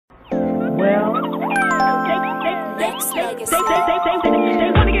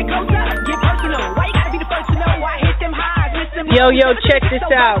wanna get closer, get personal. Why you gotta be the first to know? I hit them highs, miss them. Yo, check this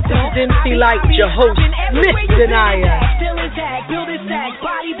out. This is MC Light, your host, Miss Danaya. Still intact, building stacks,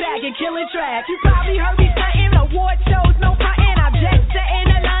 body bag and killing tracks. You probably heard me stunting, award shows, no frontin'. I'm just setting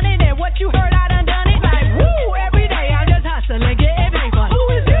a London, and what you heard, I done it. Like, woo, every day I'm just hustling, getting paper. Who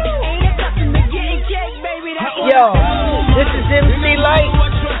is you? Ain't accustomed to getting cake, baby. That's Yo, this is MC Light.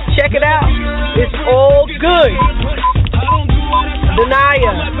 Check it out. It's all good.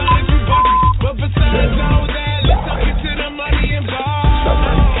 Danaya.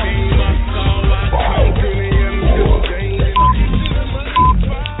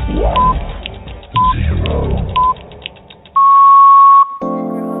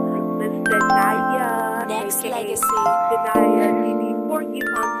 Next Legacy. Danaya, before you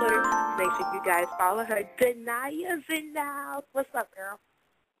on Twitter, make sure you guys follow her. Danaya's in the house. What's up, girl?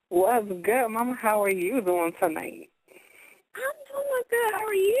 What's good, Mama? How are you doing tonight? I'm doing good. How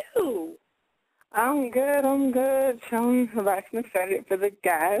are you? I'm good. Chilling, relaxing, excited for the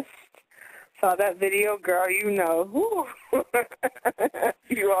guest. Saw that video, girl, you know. Whew.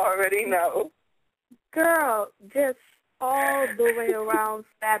 You already know. Girl, just all the way around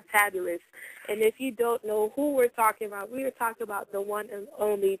fabulous. And if you don't know who we're talking about, we are talking about the one and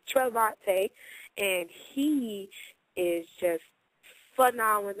only Tranvante, and he is just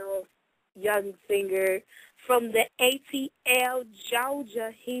phenomenal young singer from the ATL,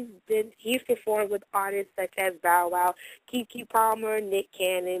 Georgia. He's performed with artists such as Bow Wow, Keke Palmer, Nick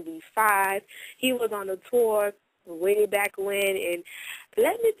Cannon, B5. He was on a tour way back when, and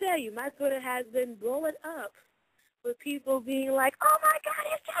let me tell you, my Twitter has been blowing up with people being like, "Oh my God,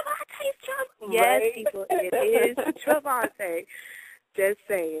 it's Tranvante, it's Tranvante." Yes, people, it is Tranvante. Just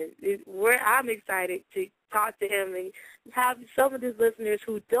saying. I'm excited to talk to him and have some of his listeners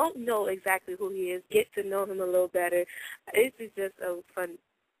who don't know exactly who he is get to know him a little better. This is just a fun.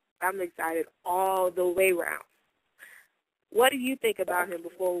 I'm excited all the way around. What do you think about him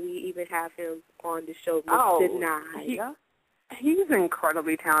before we even have him on the show, Mr. Danaya? He's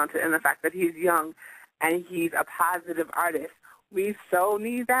incredibly talented in the fact that he's young and he's a positive artist. We so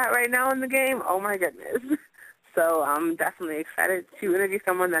need that right now in the game. Oh, my goodness. So I'm definitely excited to interview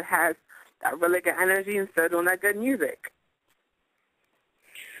someone that has that really good energy and still doing that good music.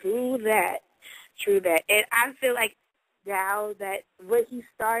 True that. And I feel like now that when he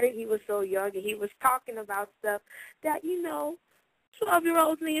started, he was so young and he was talking about stuff that,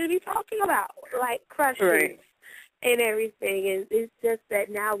 12-year-olds need to be talking about, like crushes. Right. And everything, and it's just that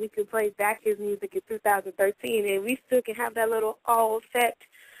now we can play back his music in 2013, and we still can have that little effect,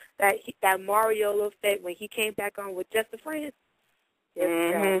 that Mario effect when he came back on with Just a Friend.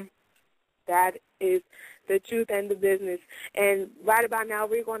 Mm-hmm. That is the truth and the business. And right about now,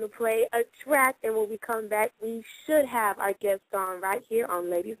 we're going to play a track, and when we come back, we should have our guest on right here on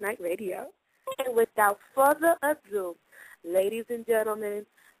Ladies Night Radio. And without further ado, ladies and gentlemen,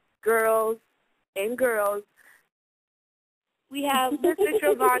 girls and girls, we have Mr.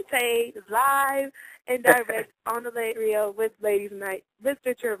 Tranvante live and direct on the radio with Ladies Night.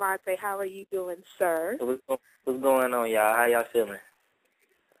 Mr. Tranvante, how are you doing, sir? What's going on, y'all? How y'all feeling?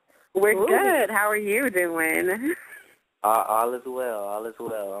 We're good. How are you doing? All is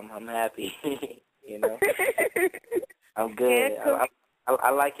well. I'm happy. I'm good. I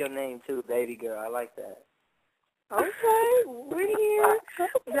like your name too, baby girl. I like that. Okay, we're here.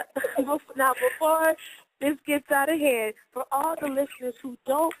 Now, before this gets out of hand, for all the listeners who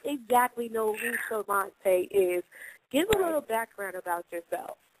don't exactly know who Tranvante is, give a little background about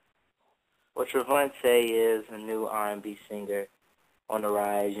yourself. Well, Tranvante is a new R&B singer on the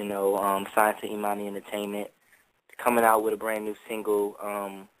rise, signed to Imani Entertainment, coming out with a brand new single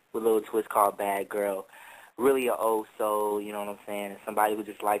with a little twist called Bad Girl. Really an old soul, you know what I'm saying? Somebody who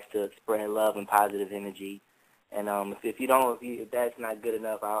just likes to spread love and positive energy. And if that's not good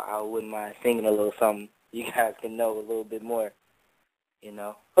enough, I wouldn't mind singing a little something. You guys can know a little bit more,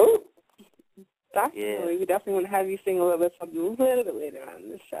 Oh, definitely. We definitely want to have you sing a little bit something a little bit later on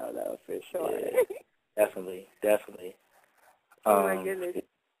in the show, though, for sure. Yeah, definitely. Oh, my goodness.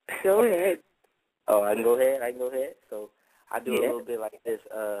 Go ahead. Oh, I can go ahead? So I do a little bit like this.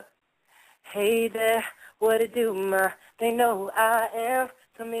 Hey there, what it do, ma? They know who I am.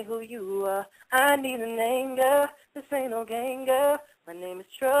 Tell me who you are. I need a name, girl. This ain't no game, girl. My name is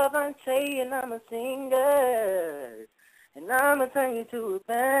Tranvante, and I'm a singer. And I'ma turn you to a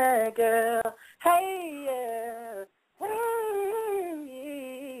bad girl. Hey, yeah.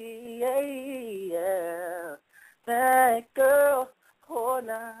 Hey, yeah. Bad girl. Oh,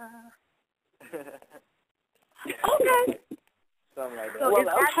 nah. Okay. Something like that. So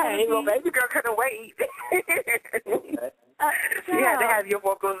Well, okay. Well, baby girl couldn't wait. You had to have your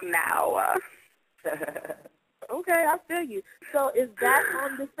vocals now. Okay, I feel you. So is that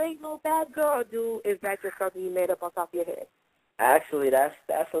on the Ain't No Bad Girl, or is that just something you made up on top of your head? Actually, that's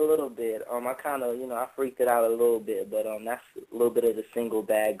a little bit. I kind of, I freaked it out a little bit, but that's a little bit of the single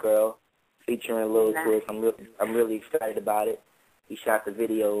Bad Girl featuring Lil Twist. I'm really excited about it. We shot the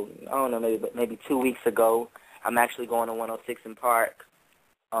video, I don't know, maybe 2 weeks ago. I'm actually going to 106 in Park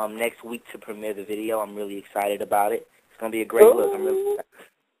next week to premiere the video. I'm really excited about it. It's gonna be a great look. I'm really excited.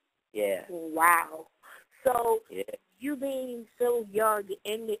 Yeah. Wow. So yeah. You being so young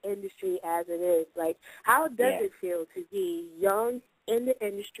in the industry as it is, like, how does it feel to be young in the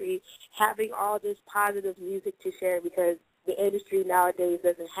industry, having all this positive music to share, because the industry nowadays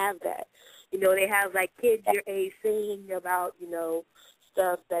doesn't have that? They have, like, kids your age singing about,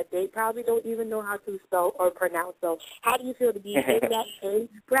 stuff that they probably don't even know how to spell or pronounce. So how do you feel to be in that age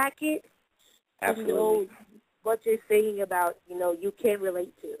bracket? Absolutely. What you're singing about, you can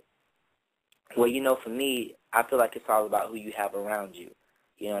relate to? Well, for me, I feel like it's all about who you have around you.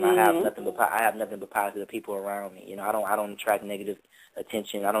 And I have nothing but positive people around me. I don't attract negative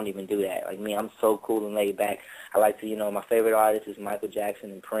attention. I don't even do that. Like me, I'm so cool and laid back. I like to, my favorite artists is Michael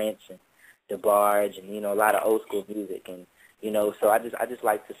Jackson and Prince and DeBarge and a lot of old school music, and so I just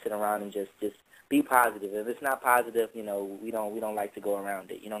like to sit around and just be positive. If it's not positive, we don't like to go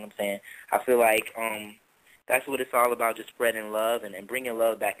around it. You know what I'm saying? I feel like that's what it's all about, just spreading love and bringing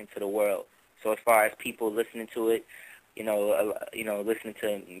love back into the world. So as far as people listening to it, listening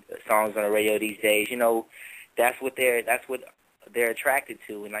to songs on the radio these days, that's what they're attracted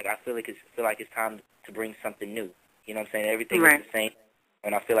to, and like I feel like it's time to bring something new. You know what I'm saying? Everything is the same,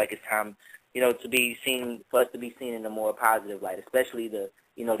 and I feel like it's time, to be seen, for us to be seen in a more positive light, especially the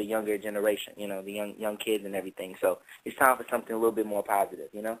the younger generation, the young kids and everything. So it's time for something a little bit more positive,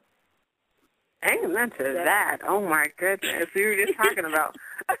 Amen to that. Oh, my goodness. We were just talking about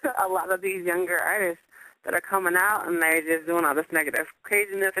a lot of these younger artists that are coming out, and they're just doing all this negative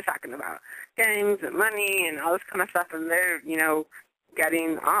craziness. They're talking about gangs and money and all this kind of stuff, and they're,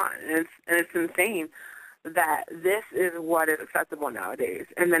 getting on. And it's insane that this is what is acceptable nowadays.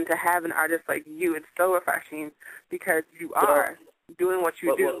 And then to have an artist like you, it's so refreshing because you are doing what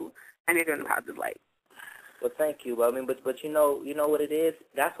you do, and you're doing a positive light. Well, thank you. But you know what it is?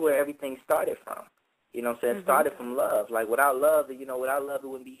 That's where everything started from. You know what I'm saying? It started from love. Like, without love, it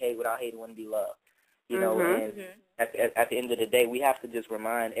wouldn't be hate. Without hate, it wouldn't be love. And at the end of the day, we have to just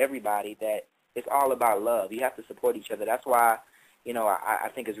remind everybody that it's all about love. You have to support each other. That's why, I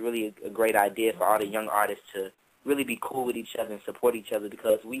think it's really a great idea for all the young artists to really be cool with each other and support each other,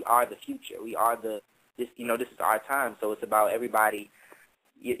 because we are the future. We are this is our time. So it's about everybody,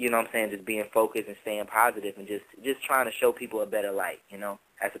 you know what I'm saying, just being focused and staying positive and just trying to show people a better light,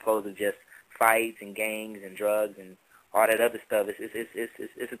 as opposed to just fights and gangs and drugs and all that other stuff.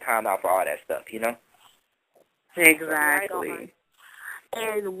 It's a time out for all that stuff, Exactly.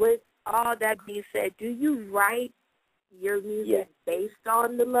 And with all that being said, do you write your music based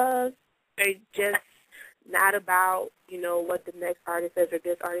on the love, or just not about, what the next artist says or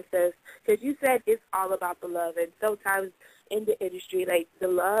this artist says? Because you said it's all about the love, and sometimes in the industry, like, the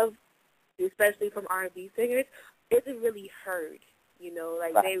love, especially from R&B singers, isn't really heard.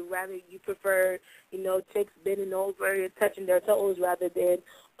 They rather, you prefer, chicks bending over and touching their toes rather than,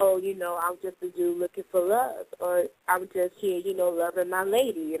 I'm just a dude looking for love, or I'm just here, loving my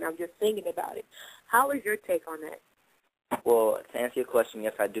lady, and I'm just singing about it. How is your take on that? Well, to answer your question,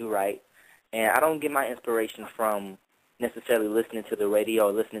 yes, I do write. And I don't get my inspiration from necessarily listening to the radio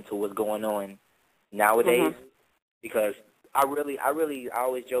or listening to what's going on nowadays, because I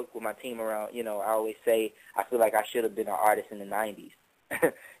always joke with my team around, I always say I feel like I should have been an artist in the 90s.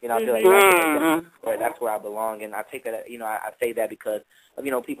 I feel like that's where I belong, and I take that, I say that because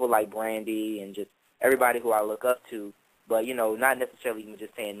of, people like Brandy and just everybody who I look up to, but, not necessarily even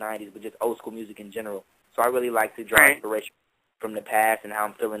just saying 90s, but just old school music in general. So I really like to draw inspiration from the past and how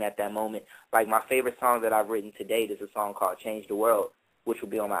I'm feeling at that moment. Like, my favorite song that I've written to date is a song called Change the World, which will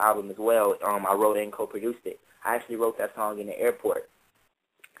be on my album as well. I wrote it and co-produced it. I actually wrote that song in the airport.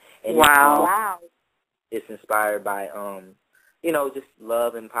 And it's inspired by, just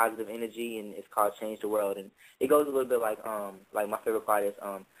love and positive energy, and it's called Change the World. And it goes a little bit like my favorite part is,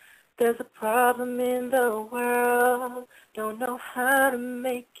 There's a problem in the world, don't know how to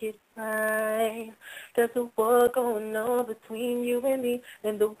make it right. There's a war going on between you and me,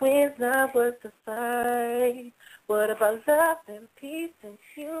 and the wind's not worth the fight. What about love and peace and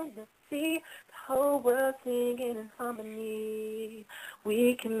unity? The whole world singing in harmony.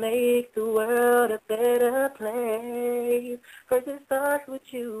 We can make the world a better place. First it starts with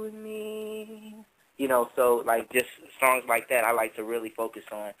you and me. You know, so, like, just songs like that I like to really focus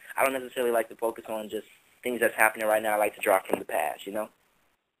on. I don't necessarily like to focus on just things that's happening right now. I like to draw from the past, you know?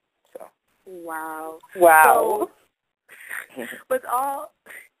 So. Wow. Wow. So, with all,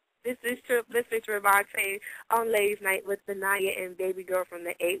 this is Tranvante on Ladies Night with Danaya and Baby Girl from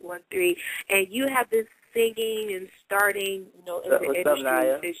the 813. And you have been singing and starting, in the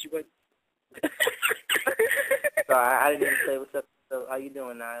industry since you were... So I didn't even say what's up. So how you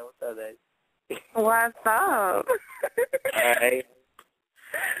doing, Naya? What's up, babe? What's up? All right.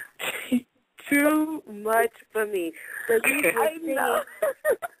 Too much for me. So you were singing...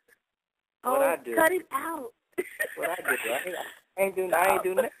 What I do? Cut it out. What I do? I ain't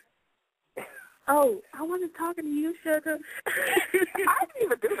doing that. Oh, I wasn't talking to you, sugar. I didn't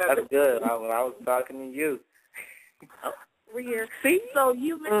even do that. That's good. I was talking to you. Rhea. See? So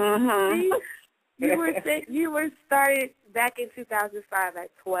you were started back in 2005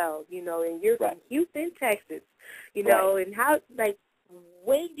 at 12, and you're from Houston, Texas, and how,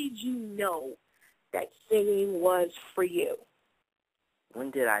 when did you know that singing was for you? When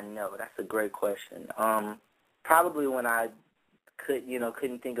did I know? That's a great question. Probably when I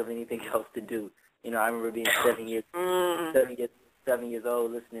couldn't think of anything else to do. I remember being 7 years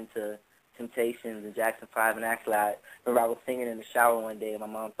old, listening to Temptations and Jackson 5 and Axl. I remember I was singing in the shower one day, and my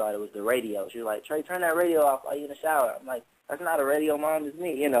mom thought it was the radio. She was like, "Trey, turn that radio off while you're in the shower." I'm like, "That's not a radio, Mom. It's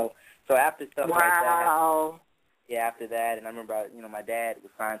me." So after stuff like that. Yeah, after that, and I remember, my dad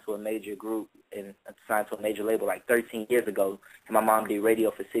was signed to a major group and signed to a major label like 13 years ago, and my mom did radio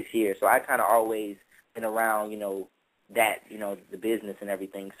for 6 years. So I kind of always been around, that, the business and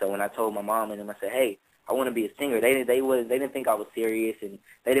everything. So when I told my mom and them, I said, "Hey, I want to be a singer." They didn't think I was serious, and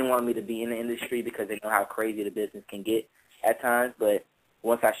they didn't want me to be in the industry because they know how crazy the business can get at times. But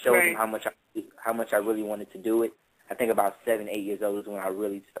once I showed them how much I really wanted to do it, I think about 7, 8 years old is when I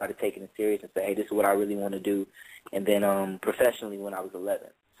really started taking it serious and said, "Hey, this is what I really want to do." And then professionally when I was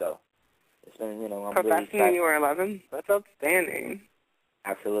 11. So it's been, I'm really excited. When you were 11? That's outstanding.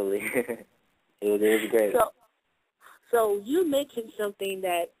 Absolutely. it was great. So you mentioned something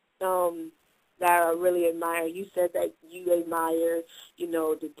that I really admire. You said that you admire,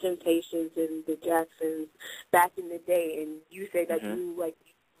 the Temptations and the Jacksons back in the day, and you said that you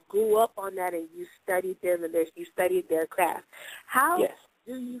grew up on that and you studied them and you studied their craft. How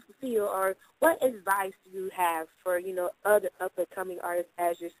do you feel, or what advice do you have for other up-and-coming artists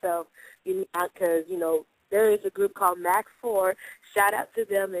as yourself? Because there is a group called Mac 4. Shout out to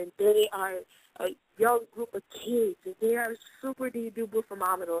them, and they are a young group of kids, and they are super duper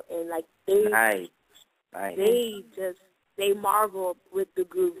phenomenal, and they marvel with the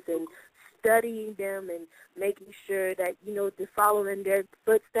groups and studying them and making sure that to follow in their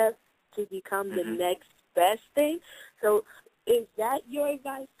footsteps to become the next best thing. So is that your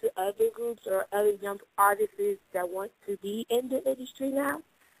advice to other groups or other young artists that want to be in the industry now?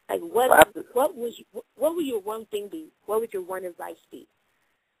 What would your one thing be? What would your one advice be?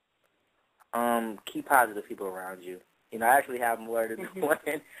 Keep positive people around you. I actually have more than one.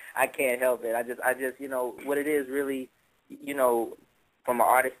 I can't help it. I just, what it is really, from an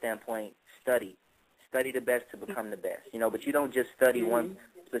artist standpoint, study the best to become the best. But you don't just study one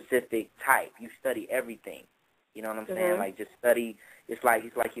specific type. You study everything. You know what I'm saying? Like, just study. It's like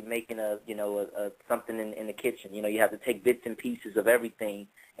you're making a something in the kitchen. You have to take bits and pieces of everything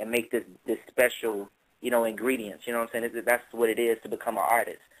and make this special, ingredients. You know what I'm saying? That's what it is to become an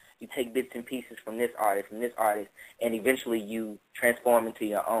artist. You take bits and pieces from this artist, and eventually you transform into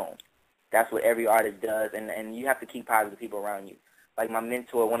your own. That's what every artist does, and you have to keep positive people around you. Like my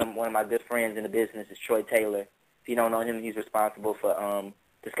mentor, one of my good friends in the business is Troy Taylor. If you don't know him, he's responsible for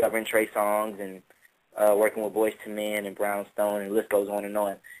discovering Trey songs and working with Boyz II Men and Brownstone, and the list goes on and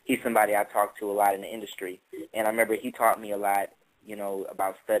on. He's somebody I talk to a lot in the industry, and I remember he taught me a lot,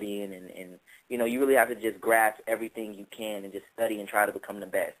 about studying, and you really have to just grasp everything you can and just study and try to become the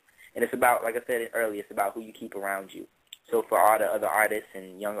best. And it's about, like I said earlier, it's about who you keep around you. So for all the other artists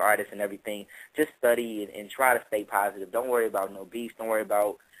and young artists and everything, just study and try to stay positive. Don't worry about no beef. Don't worry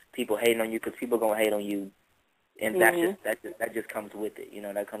about people hating on you, because people going to hate on you. And that just comes with it.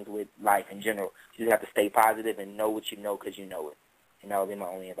 That comes with life in general. You just have to stay positive and know what you know because you know it. And that would be my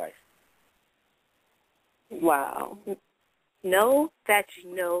only advice. Wow. Know that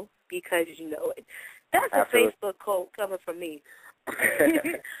you know because you know it. That's Absolutely. a Facebook quote coming from me.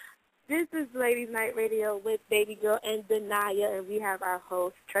 This is Ladies Night Radio with Baby Girl and Danaya, and we have our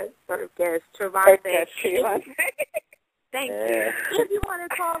host, guest, Tranvante. Thank you. If you want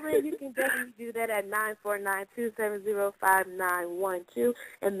to call in, you can definitely do that at 949-270-5912,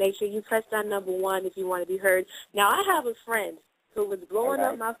 and make sure you press that number 1 if you want to be heard. Now, I have a friend who was blowing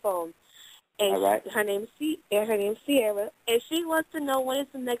up my phone, and her name is Sierra, and she wants to know when is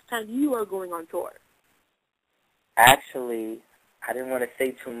the next time you are going on tour. Actually, I didn't want to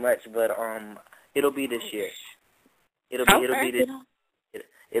say too much, but it'll be this year. It'll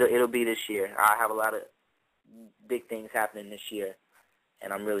be this year. I have a lot of big things happening this year,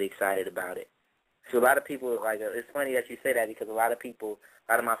 and I'm really excited about it. So a lot of people, it's funny that you say that because a lot of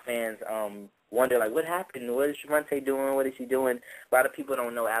my fans wonder, what happened? What is Tranvante doing? What is he doing? A lot of people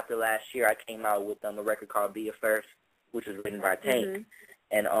don't know after last year I came out with a record called Be Your First, which was written by Tank,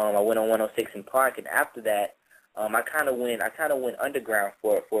 and I went on 106 in Park, and after that, I kind of went underground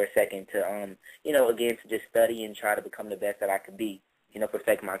for a second to, again, to just study and try to become the best that I could be,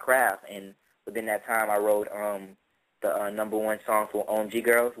 perfect my craft. And within that time, I wrote the number 1 song for OMG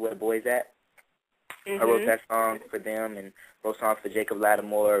Girls, Where the Boys At. I wrote that song for them and wrote songs for Jacob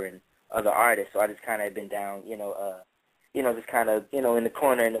Lattimore and other artists. So I just kind of been down, just kind of, in the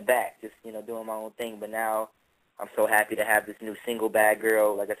corner in the back, just, doing my own thing. But now I'm so happy to have this new single, Bad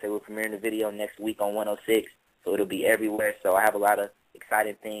Girl. Like I said, we're premiering the video next week on 106. So it'll be everywhere. So I have a lot of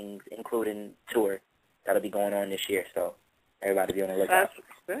exciting things, including tour, that'll be going on this year. So everybody be on the lookout.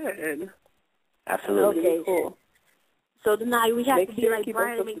 That's good. Absolutely. Okay, cool. So tonight we have to be like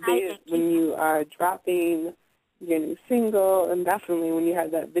Brian McKnight when you are dropping your new single, and definitely when you have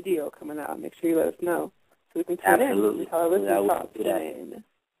that video coming out. Make sure you let us know so we can tune in. Absolutely.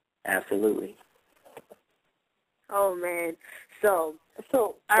 Absolutely. Oh man. So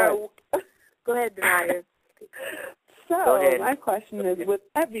go ahead, Danaya. So my question is, with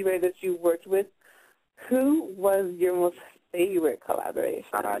everybody that you worked with, who was your most favorite collaboration?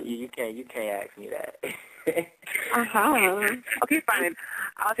 You can't ask me that. Okay, fine.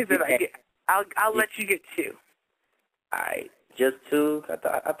 I'll take that. I'll let you get 2. All right, just 2. I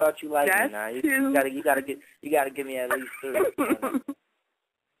thought you liked me. Now you gotta give me at least 3.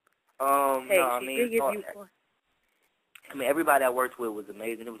 Everybody I worked with was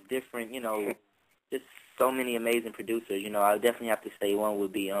amazing. It was different, just so many amazing producers. I definitely have to say one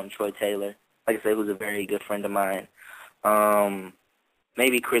would be Troy Taylor. Like I said, who's a very good friend of mine.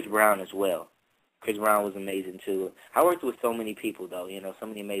 Maybe Chris Brown as well. Chris Brown was amazing too. I worked with so many people though, so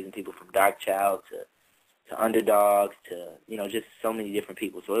many amazing people, from Dark Child to Underdogs to, just so many different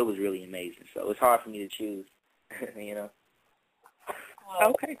people. So it was really amazing. So it's hard for me to choose,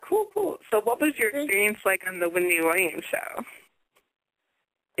 Okay, cool. So what was your experience like on the Wendy Williams show?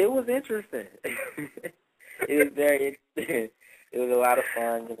 It was interesting. It was a lot of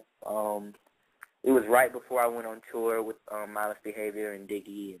fun. It was right before I went on tour with Mindless Behavior and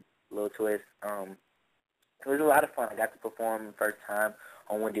Diggy and Lil Twist. It was a lot of fun. I got to perform the first time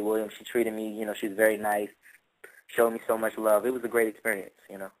on Wendy Williams. She treated me, she was very nice, showed me so much love. It was a great experience,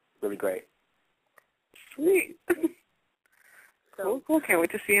 really great. Sweet. Cool. Can't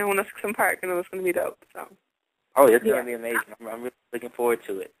wait to see you on 106 Park. I know it's going to be dope. So. Oh, it's going to be amazing. I'm really looking forward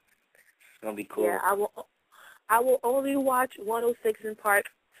to it. It's going to be cool. Yeah, I will only watch 106 in Park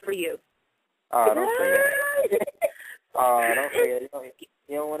for you. Oh, don't say that. Don't say it.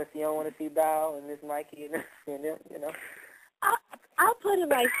 You don't want to see Bow and Miss Mikey and them. I'll put it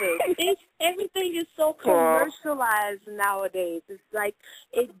like this. Everything is so commercialized nowadays. It's like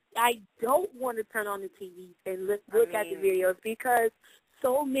I don't want to turn on the TV and look at the videos because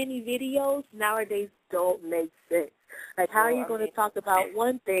so many videos nowadays don't make sense. Like, how are you going to talk about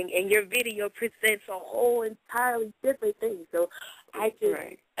one thing and your video presents a whole entirely different thing? So I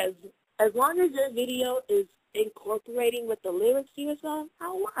just, as long as your video is incorporating with the lyrics to your song,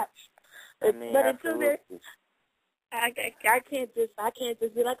 I'll watch. But until then, I can't just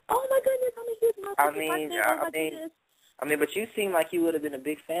be like, oh my goodness, I'm a huge but you seem like you would have been a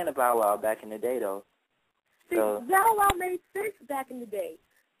big fan of Bow Wow back in the day, though. See, Bow Wow made sense back in the day.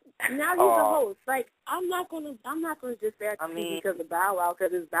 Now he's a host. Like, I'm not gonna just say because of Bow Wow,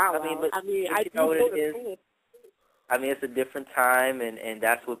 because it's Bow Wow. I know what it is. It's a different time, and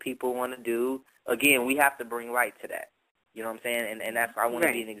that's what people want to do. Again, we have to bring light to that. You know what I'm saying? And that's I want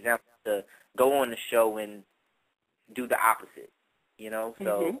to be an example to go on the show and do the opposite.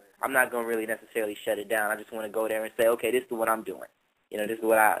 So I'm not going to really necessarily shut it down. I just want to go there and say, okay, this is what I'm doing. This is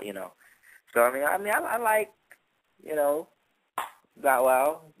what So, I like, Bow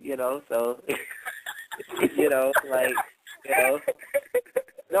Wow, so,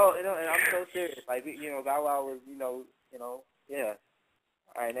 No, and I'm so serious. Like, Bow Wow was, yeah.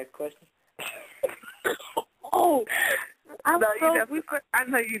 All right, next question. Oh, I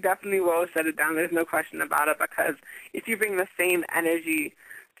know you definitely will shut it down. There's no question about it, because if you bring the same energy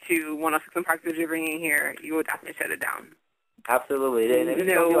to 106 and Park that you're bringing here, you will definitely shut it down. Absolutely. And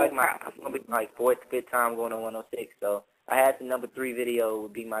it's gonna be like fourth, fifth time going on 106. So I had the number 3 video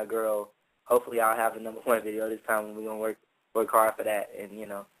would be my girl. Hopefully I'll have the number 1 video this time, and we're gonna work hard for that. And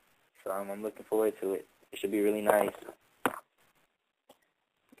so I'm looking forward to it. It should be really nice.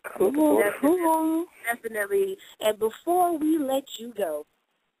 Cool. Definitely. And before we let you go,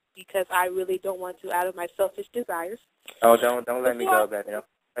 because I really don't want to, out of my selfish desires. Oh, don't let me go, baby. Don't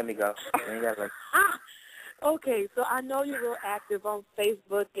let me go. Okay, so I know you're real active on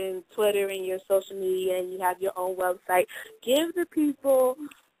Facebook and Twitter and your social media, and you have your own website. Give the people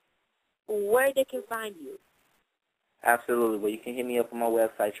where they can find you. Absolutely. Well, you can hit me up on my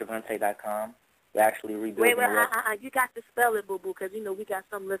website, Tranvante.com. We're actually rebuilding the website. You got to spell it, boo-boo, because, we got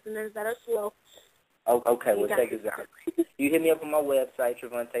some listeners that are slow. Oh, okay, well, check this out. You hit me up on my website,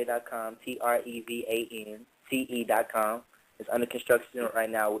 Tranvante.com, TREVANTE.com. It's under construction right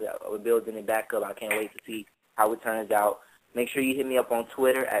now. We're building it back up. I can't wait to see how it turns out. Make sure you hit me up on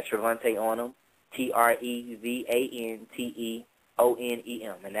Twitter at TrevanteOn'em, TREVANTEONEM,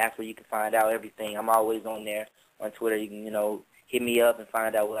 and that's where you can find out everything. I'm always on there on Twitter. You can, hit me up and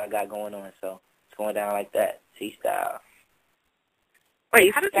find out what I got going on. So it's going down like that. C-style.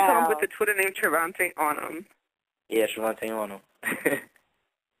 Wait, how did you come up with the Twitter name TrevanteOn'em? Yeah, TrevanteOn'em.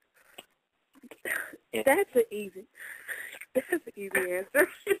 Yeah. That's an easy answer.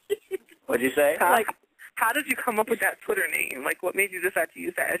 What'd you say? How did you come up with that Twitter name? Like, what made you decide to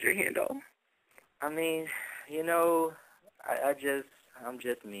use that as your handle? I mean, I'm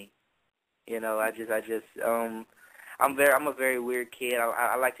just me. I'm a very weird kid.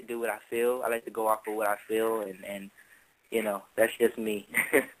 I like to do what I feel. I like to go off of what I feel, and that's just me.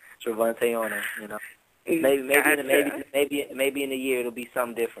 TrevanteOn'em, Maybe in a year it'll be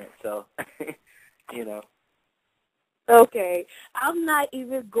something different. So, Okay, I'm not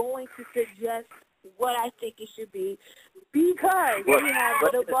even going to suggest what I think it should be, because we have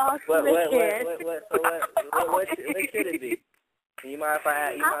the boss What should it be? You mind if I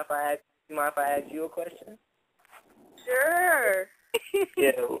ask you a question? Sure.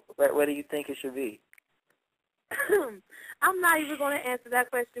 Yeah. What do you think it should be? I'm not even going to answer that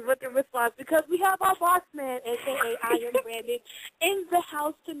question with the response, because we have our boss man, a.k.a. I Am Brandon, in the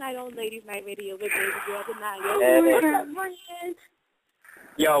house tonight on Ladies Night Radio with baby girl Danaya. What's up, Brandon?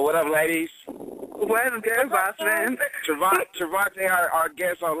 Yo, what up, ladies? What's good, boss man? Tranvante, our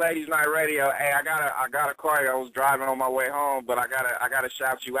guest on Ladies Night Radio. Hey, I gotta call you. I was driving on my way home, but I gotta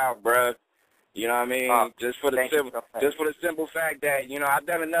shout you out, bruh. You know what I mean? Just for the simple fact that I've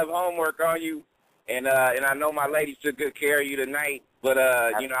done enough homework on you. And I know my ladies took good care of you tonight, but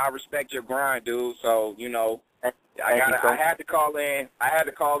I respect your grind, dude. So I had to call in. I had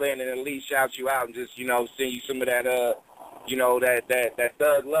to call in and at least shout you out and just send you some of that that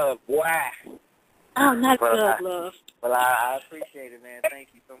thug love, boy. Oh, not thug love. Well, I appreciate it, man.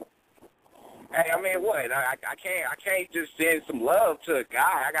 Thank you so much. Hey, I mean, what? I can't just send some love to a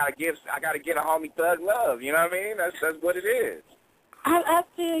guy. I gotta get a homie thug love. You know what I mean? That's what it is. I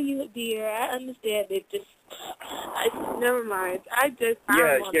feel you, dear. I understand it. Never mind.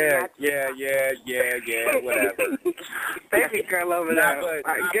 Whatever. Baby girl over there.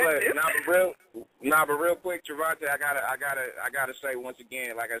 But real quick, Tranvante, I gotta say once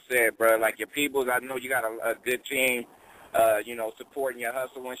again, like I said, bro, like your peoples, I know you got a good team, supporting your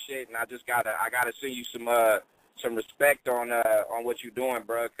hustle and shit, and I gotta send you some respect on what you're doing,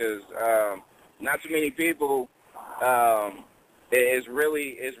 bro, because not too many people. Is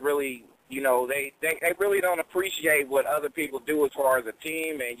really they really don't appreciate what other people do as far as a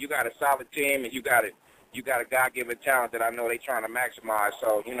team, and you got a solid team, and you got a God-given talent that I know they trying to maximize.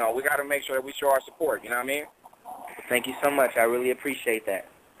 So we got to make sure that we show our support. You know what I mean? Thank you so much. I really appreciate that.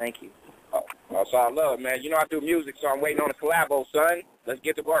 Thank you. That's all I love, man. I do music, so I'm waiting on a collabo, son. Let's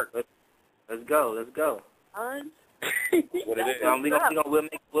get to work. Let's go. What it is?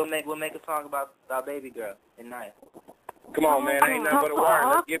 We'll make a song about our baby girl at night. Come on, man. Ain't nothing but a word.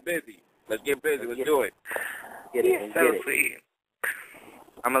 Let's get busy. Let's do it. Get it. So sweet.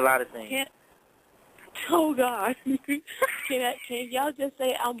 I'm a lot of things. Oh, God. Can y'all just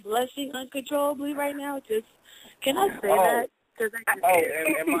say I'm blushing uncontrollably right now? Can I say that?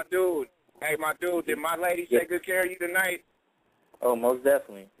 And my dude. Hey, my dude, did my lady take good care of you tonight? Oh, most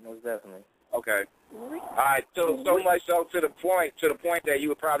definitely. Okay. All right. So much so to the point that you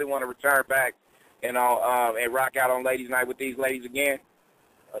would probably want to return back and rock out on Ladies Night with these ladies again?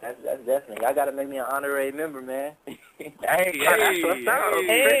 Oh, that's definitely. Y'all gotta make me an honorary member, man. That's what's up.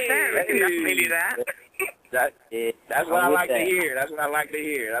 Hey. We can definitely do that. That's what I like to hear. That's what I like to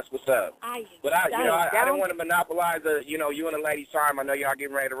hear. That's what's up. But I didn't want to monopolize you and the ladies' time. I know y'all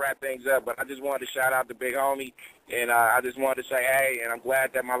getting ready to wrap things up, but I just wanted to shout out the big homie, and I just wanted to say, hey, and I'm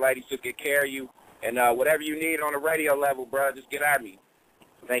glad that my ladies took good care of you, and whatever you need on the radio level, bro, just get at me.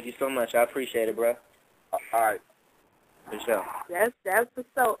 Thank you so much. I appreciate it, bro. All right. For sure. That's the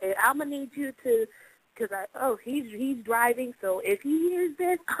so. And I'm gonna need you to, because he's driving. So if he hears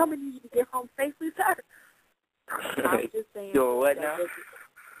this, I'm gonna need you to get home safely, sir. I'm just saying. Doing what now?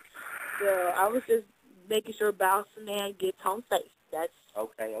 I was just making sure Bounce Man gets home safe. That's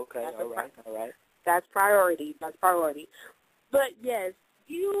okay. All right. That's priority. But yes,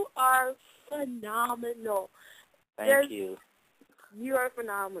 you are phenomenal. Thank you. You are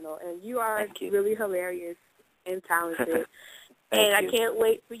phenomenal, and you are really hilarious and talented. And I can't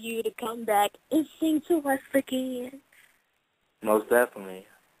wait for you to come back and sing to us again. Most definitely.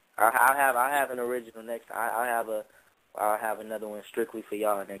 I'll have an original next time. I'll have another one strictly for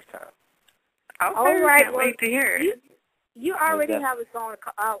y'all next time. Okay, all right, can't wait to hear it. You already have a song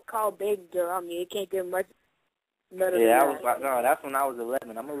out called Baby Girl. I mean, it can't get much better than that. that. That's when I was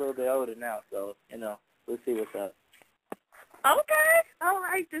 11. I'm a little bit older now, so, we'll see what's up. Okay. All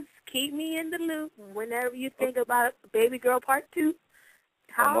right. Just keep me in the loop. Whenever you think about Baby Girl Part 2,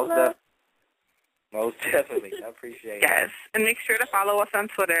 holla. Most definitely. I appreciate it. Yes. And make sure to follow us on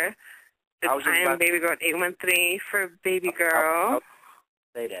Twitter. I am Baby Girl 813 for Baby Girl.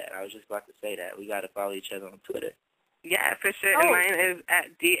 I was just about to say that. We got to follow each other on Twitter. Yeah, for sure. And mine is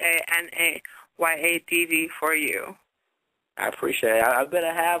at DANAYADV for you. I appreciate it. I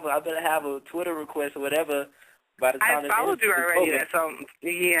better have a Twitter request or whatever. By the time I followed you already, so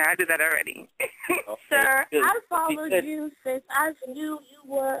yeah, I did that already. Sir, I followed you since I knew you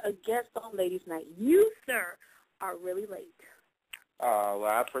were a guest on Ladies Night. You, sir, are really late. Oh, well,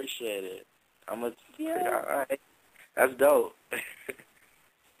 I appreciate it. All right. That's dope.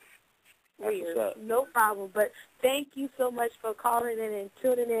 Weird. No problem. But thank you so much for calling in and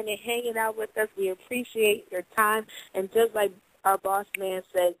tuning in and hanging out with us. We appreciate your time. And just like our boss man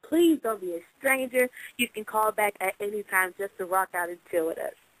said, please don't be a stranger. You can call back at any time just to rock out and chill with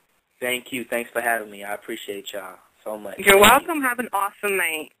us. Thank you. Thanks for having me. I appreciate y'all so much. You're welcome. Have an awesome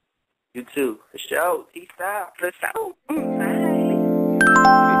night. You too. For sure. Peace out. For sure. Bye.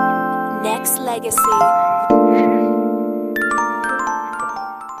 Next Legacy.